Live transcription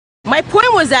my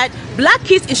point was that black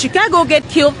kids in Chicago get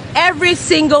killed every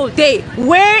single day.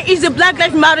 Where is the Black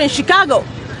Lives Matter in Chicago?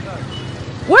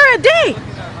 Where are they?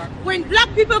 When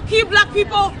black people kill black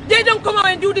people, they don't come out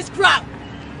and do this crap.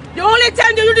 The only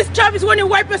time they do this crap is when a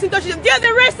white person touches them. They are the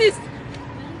racists.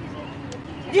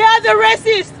 They are the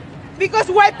racists. Because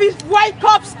white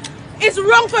cops, it's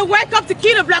wrong for a white cop to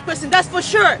kill a black person, that's for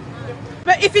sure.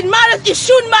 But if it matters, it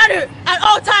should matter at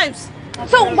all times.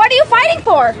 So what are you fighting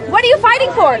for? What are you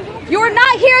fighting for? You're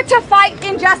not here to fight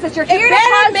injustice. You're here to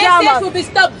cause drama. Message will be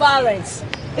stop violence.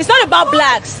 It's not about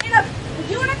blacks. In a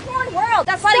unicorn world.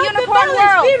 That's not a unicorn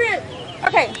world. Period.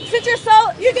 Okay, since you're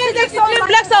so... You guys claim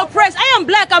blacks are oppressed. I am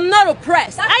black. I'm not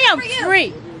oppressed. I am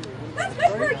free. That's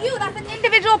good for you. That's an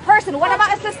individual person. What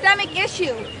about a systemic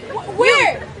issue?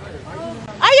 Where?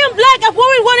 I am black. I've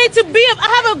always wanted to be. I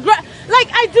have a... Like,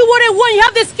 I do what I want. You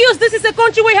have the skills. This is a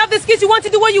country where you have the skills. You want to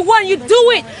do what you want. You do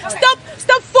it.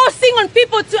 Stop forcing on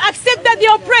people to accept that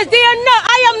they're oppressed. They are not.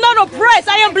 I am not oppressed.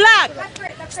 I am black.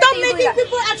 Stop making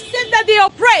people accept that they're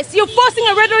oppressed. You're forcing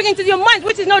a rhetoric into your mind,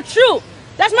 which is not true.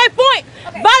 That's my point.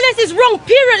 Okay. Violence is wrong,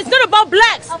 period. It's not about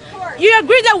blacks. You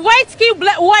agree that whites kill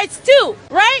whites too,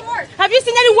 right? Have you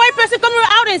seen any white person coming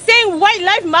out and saying white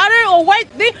life matter or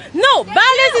white thing? No,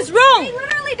 violence is wrong. They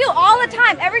literally do all the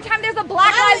time. Every time there's a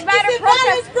Black Lives Matter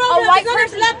protest, a white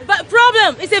person... It's not a black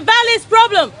problem. It's a violence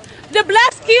problem. The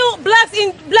blacks kill blacks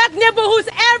in black neighborhoods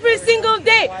every single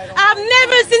day. I've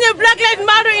never seen a Black Lives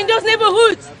Matter in those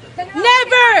neighborhoods.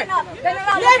 Never.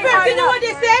 Never. You know what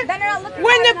they say?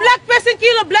 When the black person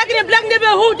kill a black in a black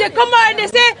neighborhood, they come out and they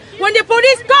say, when the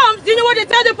police comes, do you know what they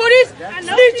tell the police?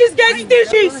 Snitches get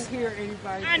stitches.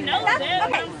 I know that.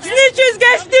 Okay. Snitches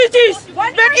get stitches.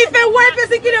 But if a white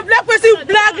person kill a black person,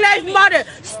 Black Lives Matter.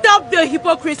 Stop the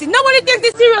hypocrisy. Nobody takes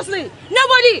this seriously.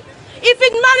 Nobody. If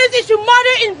it matters, it should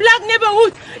matter in black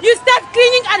neighborhoods. You start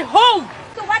cleaning at home.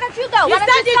 So why don't you go? You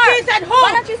start your kids at home.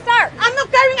 Why don't you start? I'm not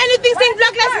carrying anything saying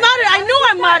Black Lives Matter. I know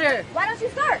I matter. Why don't you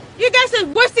start? You guys are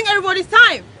wasting everybody's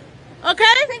time.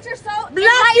 Okay? Since you're so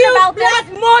black kills black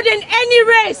more than any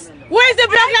race. Where's the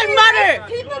Black Lives Matter?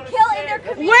 People kill in their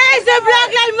community. Where's the Black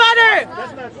Lives Matter?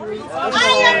 That's not true. I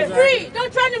am free.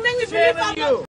 Don't try to make me believe I'm not.